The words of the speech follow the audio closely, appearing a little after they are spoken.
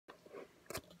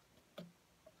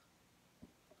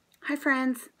Hi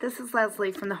friends, this is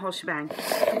Leslie from the Whole Shebang.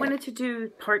 I wanted to do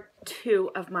part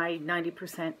 2 of my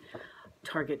 90%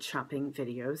 Target shopping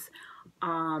videos.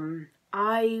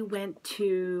 I went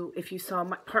to, if you saw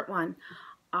my part 1,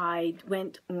 I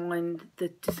went on the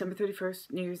December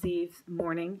 31st, New Year's Eve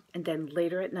morning, and then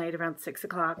later at night around 6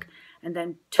 o'clock, and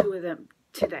then 2 of them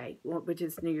today, which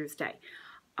is New Year's Day.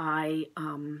 I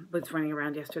was running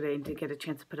around yesterday and didn't get a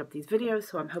chance to put up these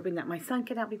videos, so I'm hoping that my son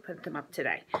can help me put them up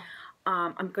today.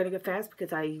 I'm going to go fast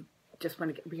because I just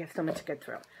want to we have so much to get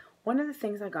through. One of the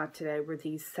things I got today were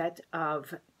these set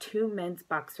of 2 men's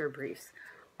boxer briefs.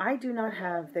 I do not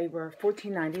have, they were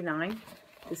 $14.99.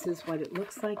 This is what it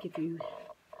looks like.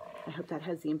 I hope that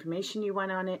has the information you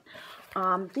want on it.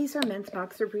 These are men's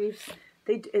boxer briefs.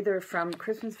 They're from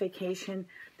Christmas Vacation.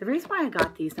 The reason why I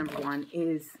got these, number one,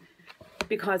 is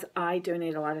because I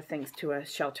donate a lot of things to a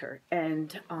shelter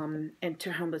and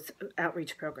to homeless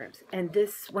outreach programs. And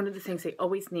one of the things they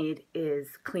always need is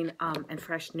clean and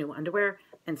fresh new underwear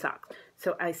and socks.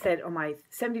 So I said on my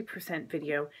 70%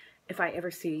 video, if I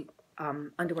ever see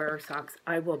underwear or socks,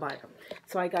 I will buy them.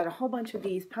 So I got a whole bunch of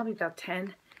these, probably about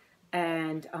 10,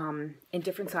 and in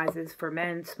different sizes for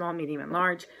men, small, medium, and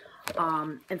large.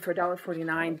 And for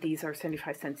 $1.49, these are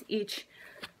 75 cents each.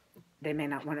 They may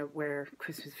not want to wear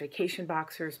Christmas Vacation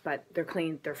boxers, but they're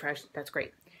clean, they're fresh, that's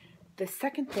great. The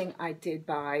second thing I did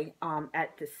buy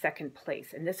at the second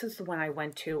place, and this is the one I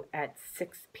went to at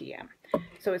 6 p.m.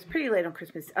 So it's pretty late on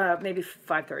Christmas, maybe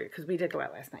 5:30, because we did go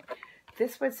out last night.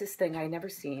 This was this thing I never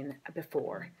seen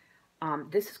before.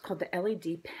 This is called the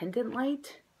LED pendant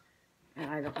light, and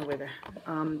I don't know whether,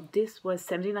 this was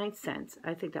 79 cents.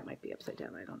 I think that might be upside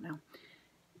down, I don't know.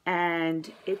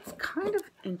 And it's kind of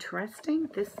interesting.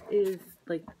 This is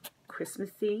like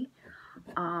Christmassy.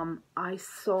 I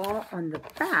saw on the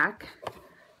back,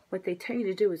 what they tell you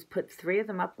to do is put 3 of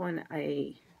them up on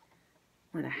a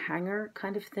hanger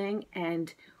kind of thing,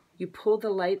 and you pull the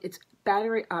light. It's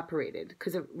battery operated,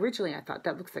 because originally I thought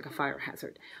that looks like a fire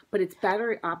hazard, but it's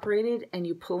battery operated, and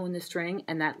you pull on the string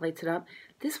and that lights it up.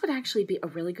 This would actually be a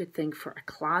really good thing for a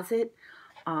closet.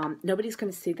 Nobody's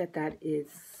going to see that that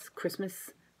is Christmas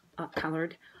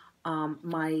colored.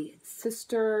 My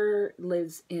sister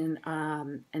lives in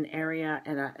an area,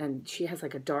 and she has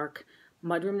like a dark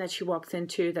mudroom that she walks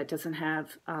into that doesn't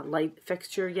have a light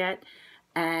fixture yet,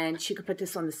 and she could put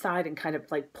this on the side and kind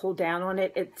of like pull down on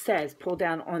it. It says pull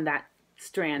down on that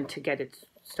strand to get it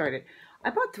started. I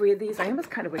bought 3 of these. I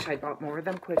almost kind of wish I bought more of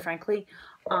them, quite frankly.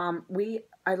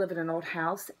 I live in an old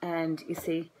house, and you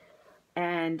see,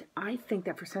 and I think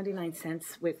that for 79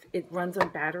 cents, with it runs on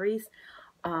batteries,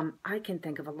 I can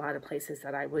think of a lot of places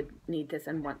that I would need this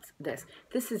and want this.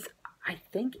 This is, I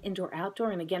think,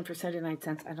 indoor-outdoor, and again, for 79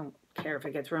 cents, I don't care if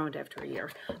it gets ruined after a year.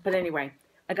 But anyway,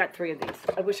 I got 3 of these.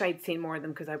 I wish I had seen more of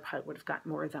them, because I probably would have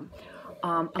gotten more of them.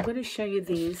 I'm going to show you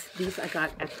these. These I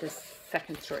got at the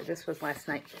second store. This was last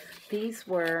night. These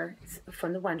were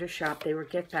from the Wonder Shop. They were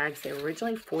gift bags. They were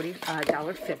originally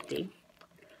 $50.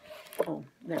 Oh,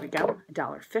 there we go,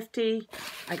 $1.50.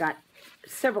 I got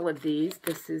several of these.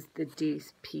 This is the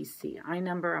DPCI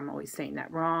number. I'm always saying that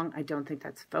wrong. I don't think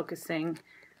that's focusing.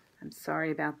 I'm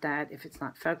sorry about that if it's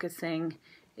not focusing.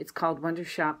 It's called Wonder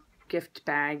Shop gift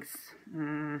bags.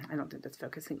 I don't think that's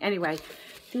focusing. Anyway,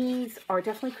 these are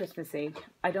definitely Christmassy.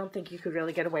 I don't think you could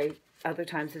really get away other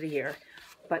times of the year,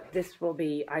 but this will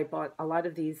be, I bought a lot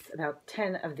of these, about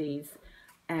 10 of these,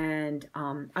 and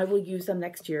I will use them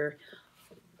next year.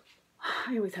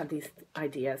 I always have these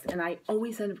ideas, and I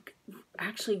always end up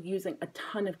actually using a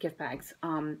ton of gift bags.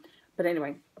 But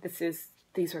anyway,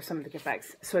 these are some of the gift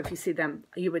bags. So if you see them,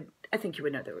 I think you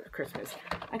would know they were Christmas.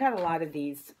 I got a lot of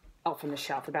these off on the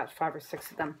shelf, about 5 or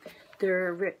 6 of them.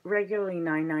 They're regularly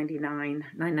 $9.99,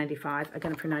 $9.95. I got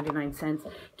them for 99 cents.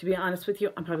 To be honest with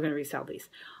you, I'm probably going to resell these.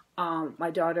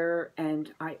 My daughter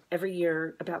and I, every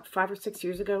year, about 5 or 6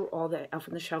 years ago, all the off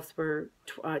on the shelves were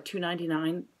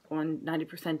 $2.99 on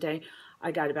 90% day.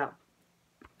 I got about,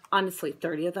 honestly,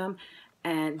 30 of them.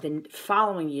 And the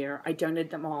following year, I donated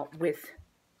them all with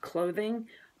clothing,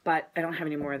 but I don't have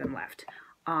any more of them left.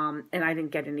 And I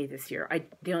didn't get any this year.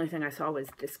 The only thing I saw was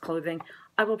this clothing.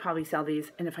 I will probably sell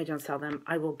these, and if I don't sell them,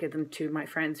 I will give them to my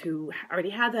friends who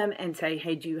already have them and say,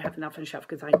 hey, do you have enough on the shelf?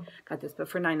 Because I got this, but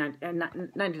for 99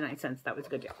 cents, that was a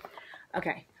good deal.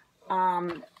 Okay.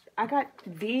 I got,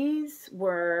 these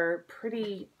were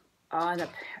pretty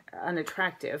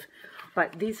unattractive,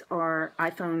 but these are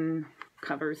iPhone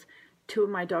covers. 2 of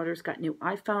my daughters got new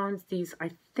iPhones. These,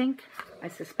 I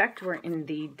suspect, were in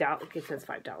the dollar. It says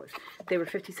 $5. They were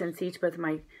 50 cents each. Both of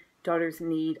my daughters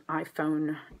need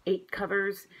iPhone 8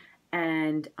 covers,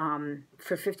 and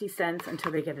for 50 cents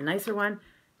until they get a nicer one,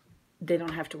 they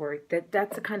don't have to worry.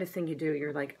 That's the kind of thing you do.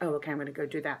 You're like, oh, okay, I'm going to go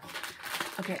do that.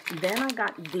 Okay, then I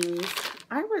got these.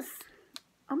 I was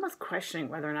almost questioning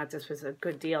whether or not this was a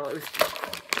good deal. It was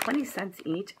 20 cents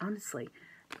each, honestly.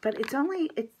 But it's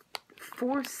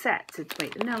 4 sets.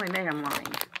 Wait, no, maybe I'm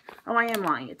lying. Oh, I am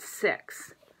lying. It's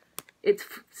 6. It's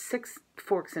 6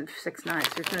 forks and 6 knives.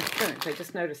 There's no spoons. I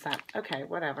just noticed that. Okay,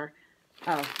 whatever.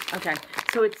 Oh, okay.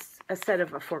 So it's a set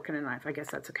of a fork and a knife. I guess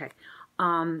that's okay.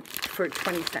 For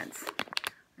 20 cents.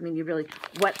 I mean,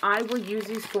 what I will use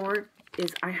these for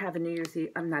is I have a New Year's Eve.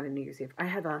 I'm not a New Year's Eve. I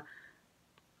have a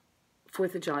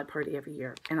 4th of July party every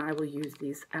year, and I will use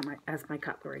these as my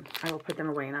cutlery. I will put them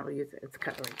away, and I will use it as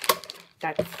cutlery.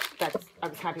 I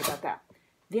was happy about that.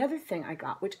 The other thing I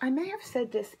got, which I may have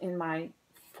said this in my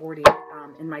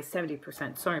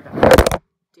 70%. Sorry about that.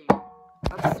 Damn.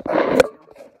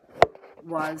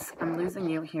 Oops. I'm losing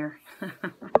you here.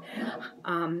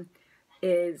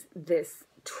 Is this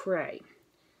tray.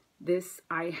 This,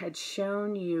 I had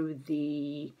shown you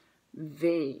the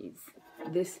vase.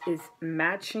 This is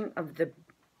matching of the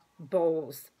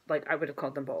bowls, like I would have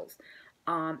called them bowls.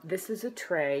 This is a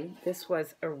tray. This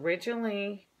was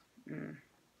originally,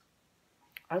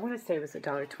 I want to say it was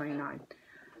 $1.29.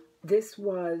 This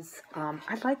was,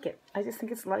 I like it. I just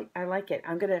think I like it.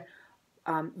 I'm going to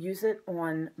use it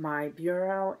on my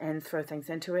bureau and throw things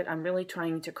into it. I'm really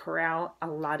trying to corral a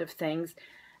lot of things.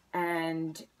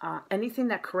 And anything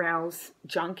that corrals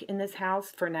junk in this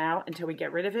house for now until we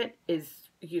get rid of it is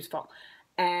useful.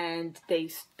 And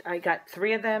I got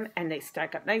 3 of them, and they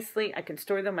stack up nicely. I can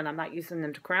store them when I'm not using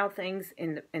them to corral things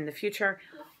in the future.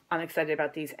 I'm excited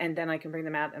about these, and then I can bring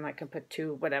them out and I can put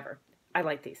 2 whatever. I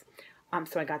like these.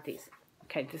 So I got these.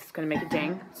 Okay, this is going to make a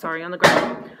ding. Sorry on the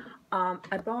ground.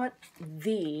 I bought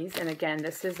these, and again,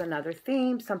 this is another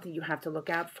theme, something you have to look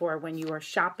out for when you are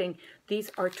shopping.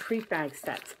 These are treat bag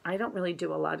sets. I don't really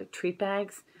do a lot of treat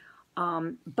bags,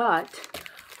 but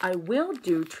I will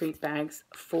do treat bags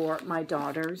for my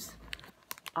daughter's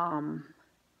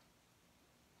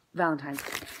Valentine's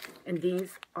Day. And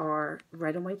these are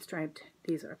red and white striped.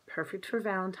 These are perfect for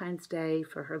Valentine's Day,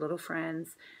 for her little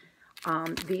friends.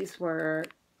 These were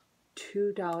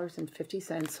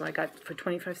 $2.50, so I got, for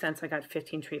 25 cents, I got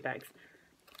 15 treat bags.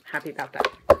 Happy about that.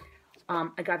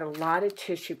 I got a lot of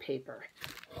tissue paper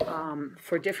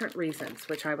for different reasons,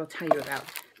 which I will tell you about.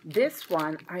 This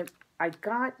one, I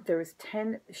got, there was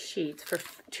 10 sheets for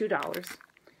 $2,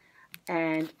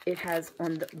 and it has,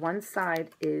 on the one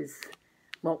side is,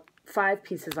 well, 5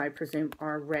 pieces, I presume,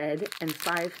 are red, and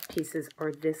 5 pieces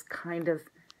are this kind of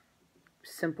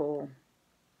simple,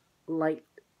 light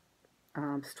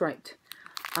striped.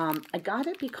 I got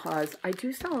it because I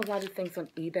do sell a lot of things on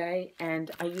eBay,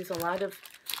 and I use a lot of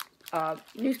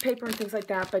newspaper and things like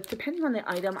that, but depending on the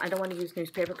item, I don't want to use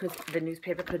newspaper because the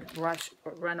newspaper could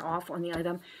run off on the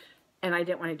item, and I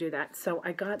didn't want to do that. So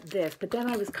I got this, but then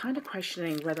I was kind of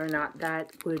questioning whether or not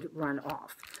that would run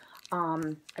off.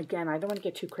 Again, I don't want to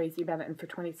get too crazy about it, and for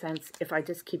 20 cents, if I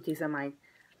just keep these in I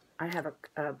have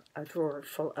a drawer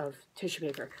full of tissue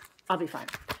paper, I'll be fine.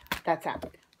 That's that.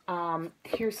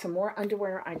 Here's some more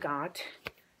underwear I got.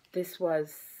 This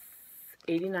was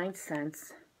 89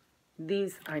 cents.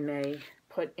 These I may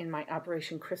put in my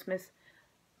Operation Christmas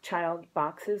child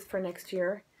boxes for next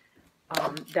year.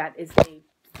 That is a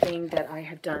thing that I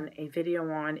have done a video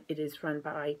on. It is run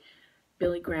by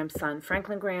Billy Graham's son,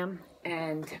 Franklin Graham,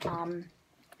 and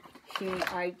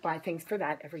I buy things for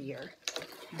that every year.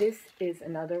 This is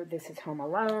Home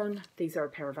Alone. These are a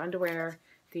pair of underwear.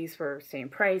 These were same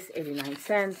price, 89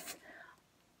 cents.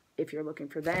 If you're looking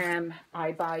for them,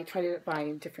 I try to buy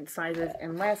in different sizes.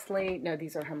 And lastly, no,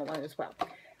 these are Home Alone as well.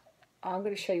 I'm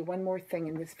going to show you one more thing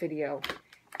in this video,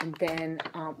 and then,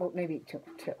 well, maybe two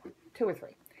or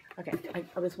three. Okay,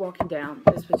 I was walking down.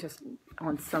 This was just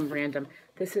on some random.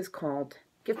 This is called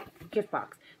gift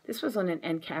box. This was on an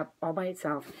end cap all by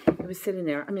itself. It was sitting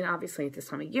there. I mean, obviously at this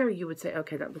time of year, you would say,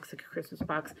 okay, that looks like a Christmas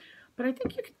box. But I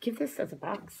think you could give this as a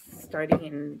box starting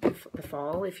in the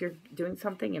fall if you're doing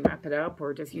something and wrap it up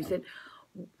or just use it.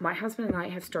 My husband and I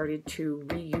have started to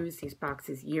reuse these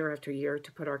boxes year after year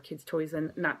to put our kids' toys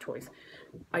in,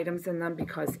 items in them,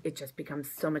 because it just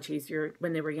becomes so much easier.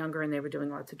 When they were younger and they were doing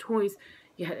lots of toys,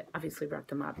 you had to obviously wrap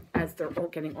them up. As they're all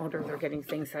getting older, they're getting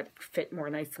things that fit more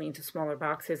nicely into smaller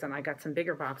boxes, and I got some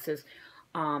bigger boxes.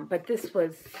 But this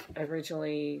was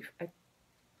originally, I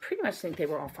pretty much think they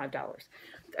were all $5.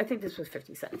 I think this was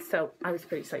 50 cents, so I was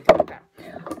pretty psyched about that.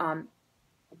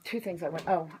 2 things I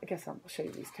guess I'll show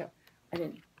you these too.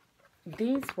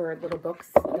 These were little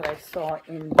books that I saw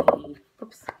in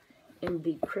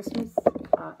the Christmas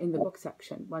in the book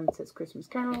section. One says Christmas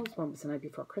Carols, one was The Night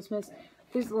Before Christmas.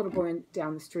 There's a little boy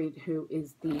down the street who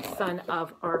is the son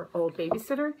of our old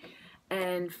babysitter.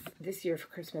 And this year for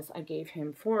Christmas, I gave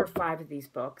him 4 or 5 of these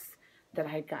books that I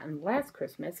had gotten last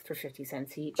Christmas for 50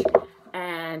 cents each,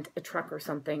 and a truck or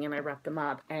something, and I wrapped them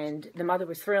up. And the mother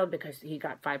was thrilled because he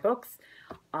got 5 books,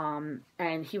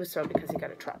 and he was thrilled because he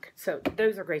got a truck. So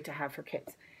those are great to have for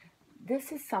kids.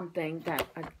 This is something that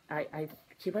I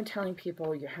keep on telling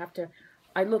people you have to.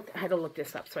 I had to look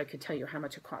this up so I could tell you how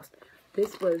much it cost.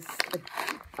 This was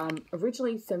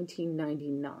originally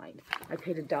 $17.99. I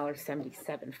paid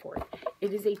 $1.77 for it.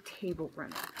 It is a table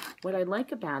runner. What I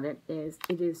like about it is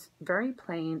very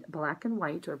plain black and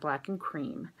white or black and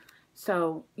cream.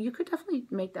 So you could definitely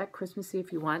make that Christmassy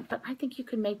if you want, but I think you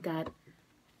could make that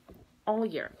all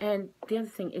year. And the other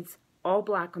thing, it's all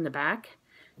black on the back.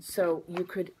 So you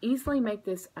could easily make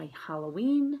this a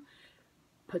Halloween,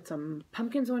 put some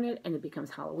pumpkins on it, and it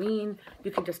becomes Halloween.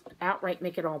 You can just outright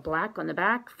make it all black on the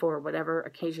back for whatever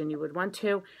occasion you would want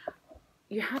to.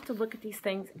 You have to look at these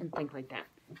things and think like that.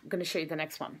 I'm going to show you the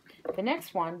next one. The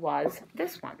next one was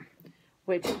this one,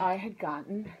 which I had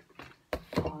gotten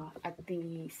at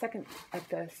the second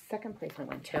place I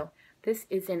went to. This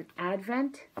is an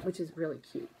Advent, which is really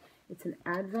cute. It's an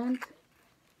Advent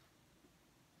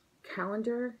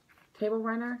calendar table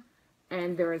runner,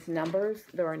 and there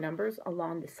are numbers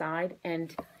along the side,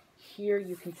 and here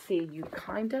you can see you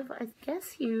kind of, I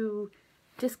guess you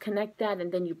disconnect that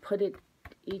and then you put it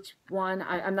each one.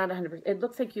 I'm not 100%. It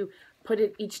looks like you put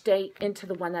it each day into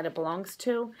the one that it belongs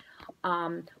to.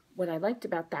 What I liked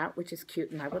about that, which is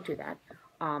cute, and I will do that,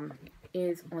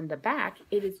 is on the back,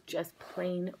 it is just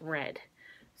plain red.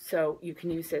 So you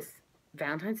can use this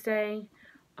Valentine's Day,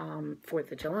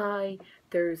 4th of July.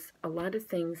 There's a lot of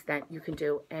things that you can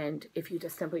do, and if you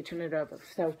just simply turn it over.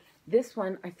 So this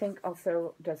one, I think,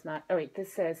 also does not, oh wait,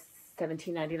 this says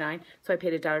 $17.99, so I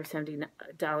paid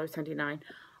 $1.79.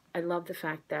 I love the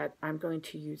fact that I'm going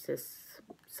to use this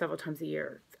several times a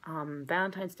year.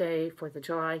 Valentine's Day, 4th of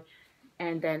July,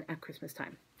 and then at Christmas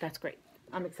time. That's great.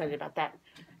 I'm excited about that.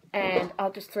 And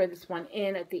I'll just throw this one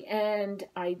in at the end.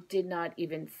 I did not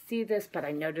even see this, but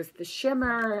I noticed the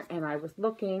shimmer, and I was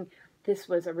looking. This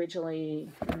was originally,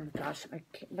 oh gosh,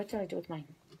 what did I do with I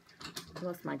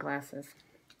lost my glasses.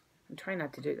 I'm trying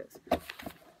not to do this.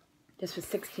 This was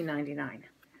 $16.99.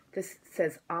 This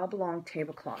says oblong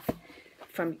tablecloth.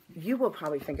 You will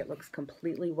probably think it looks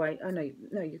completely white. Oh, no,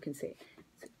 you can see.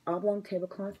 It's oblong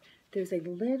tablecloth. There's a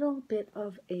little bit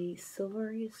of a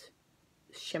silverish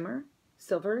shimmer.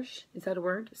 Silverish, is that a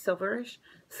word? Silverish,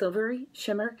 silvery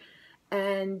shimmer.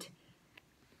 And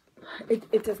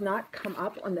it does not come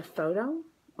up on the photo.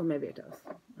 Or maybe it does.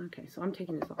 Okay, so I'm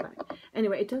taking this all back.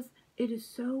 Anyway, it is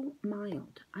so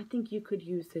mild. I think you could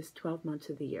use this 12 months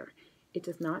of the year. It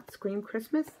does not scream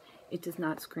Christmas. It does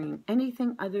not scream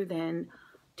anything other than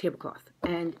tablecloth.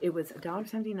 And it was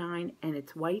 $1.79, and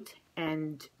it's white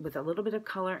and with a little bit of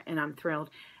color, and I'm thrilled.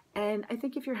 And I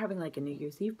think if you're having like a New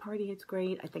Year's Eve party, it's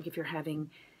great. I think if you're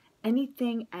having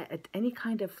anything at any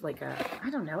kind of like I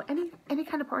don't know, any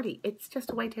kind of party, it's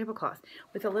just a white tablecloth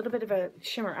with a little bit of a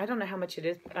shimmer. I don't know how much it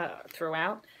is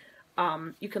throughout.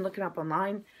 You can look it up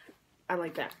online. I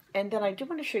like that. And then I do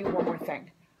want to show you one more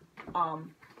thing,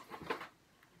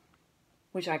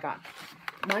 which I got.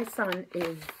 My son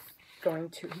is he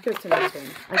goes to Notre Dame.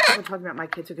 I keep on talking about my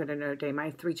kids who go to Notre Dame. I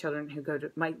have 3 children who go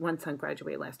to, my one son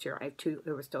graduated last year. I have 2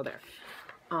 who are still there.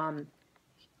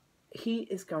 He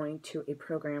is going to a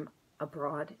program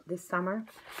abroad this summer,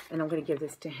 and I'm going to give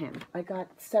this to him. I got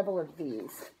several of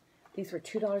these. These were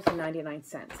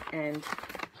 $2.99, and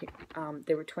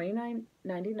they were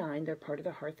 $29.99. They're part of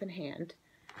the Hearth Hand,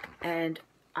 and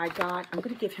I'm going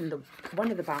to give him one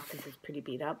of the boxes is pretty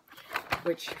beat up,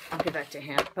 which I'll give that to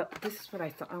him. But this is what I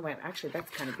thought. Oh, wait, actually,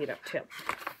 that's kind of beat up too.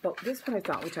 But this is what I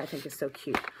thought, which I think is so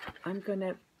cute. I'm going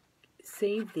to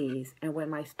save these, and when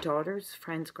my daughter's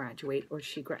friends graduate, or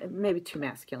maybe too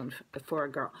masculine for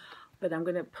a girl, but I'm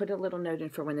going to put a little note in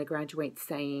for when they graduate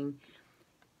saying,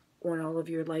 on all of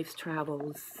your life's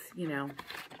travels, you know,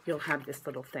 you'll have this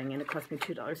little thing, and it cost me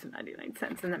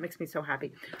 $2.99, and that makes me so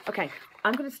happy. Okay,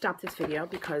 I'm going to stop this video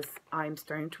because I'm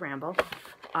starting to ramble.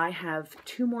 I have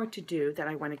 2 more to do that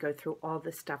I want to go through all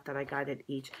the stuff that I got at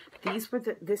each.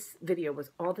 This video was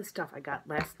all the stuff I got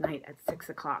last night at 6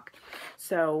 o'clock.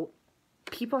 So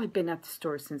people had been at the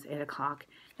store since 8 o'clock.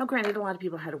 Now, granted, a lot of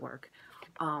people had to work,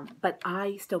 but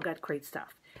I still got great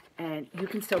stuff. and you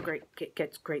can still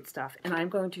get great stuff. And I'm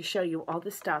going to show you all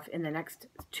the stuff in the next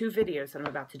 2 videos that I'm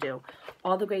about to do.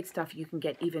 All the great stuff you can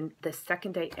get even the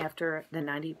second day after the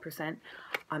 90%.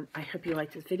 I hope you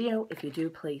liked this video. If you do,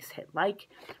 please hit like.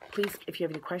 Please, if you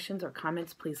have any questions or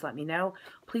comments, please let me know.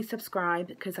 Please subscribe,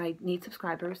 because I need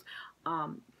subscribers.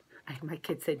 My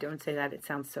kids say don't say that. It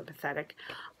sounds so pathetic.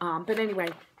 But anyway,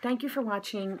 thank you for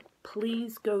watching.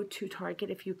 Please go to Target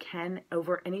if you can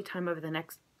any time over the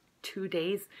next 2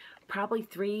 days,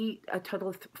 probably a total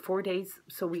of 4 days.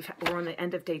 So we're on the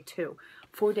end of day 2,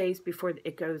 4 days before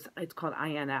it goes. It's called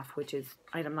INF, which is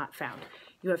item not found.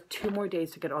 You have 2 more days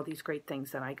to get all these great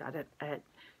things that I got at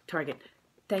Target.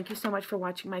 Thank you so much for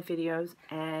watching my videos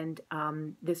and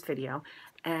this video.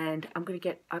 And I'm going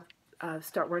to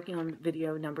start working on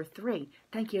video number 3.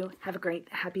 Thank you. Have a great,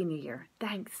 happy New Year.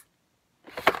 Thanks.